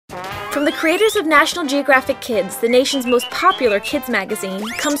From the creators of National Geographic Kids, the nation's most popular kids magazine,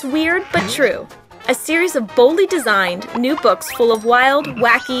 comes Weird But True, a series of boldly designed, new books full of wild,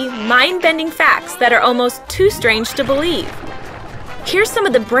 wacky, mind-bending facts that are almost too strange to believe. Here's some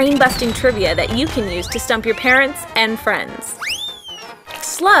of the brain-busting trivia that you can use to stump your parents and friends.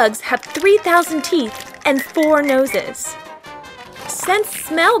 Slugs have 3,000 teeth and 4 noses. Scents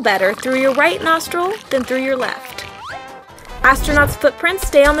smell better through your right nostril than through your left. Astronauts' footprints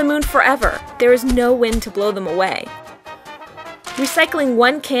stay on the moon forever. There is no wind to blow them away. Recycling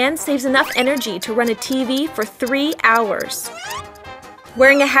 1 can saves enough energy to run a TV for 3 hours.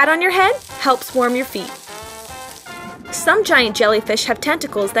 Wearing a hat on your head helps warm your feet. Some giant jellyfish have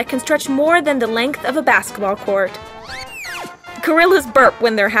tentacles that can stretch more than the length of a basketball court. Gorillas burp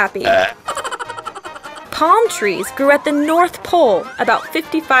when they're happy. Palm trees grew at the North Pole about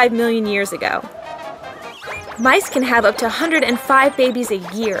 55 million years ago. Mice can have up to 105 babies a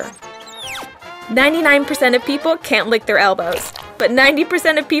year. 99% of people can't lick their elbows, but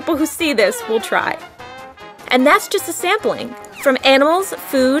 90% of people who see this will try. And that's just a sampling. From animals,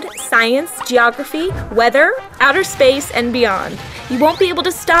 food, science, geography, weather, outer space, and beyond. You won't be able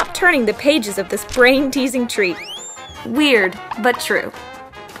to stop turning the pages of this brain-teasing treat. Weird, but true.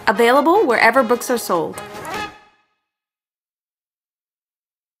 Available wherever books are sold.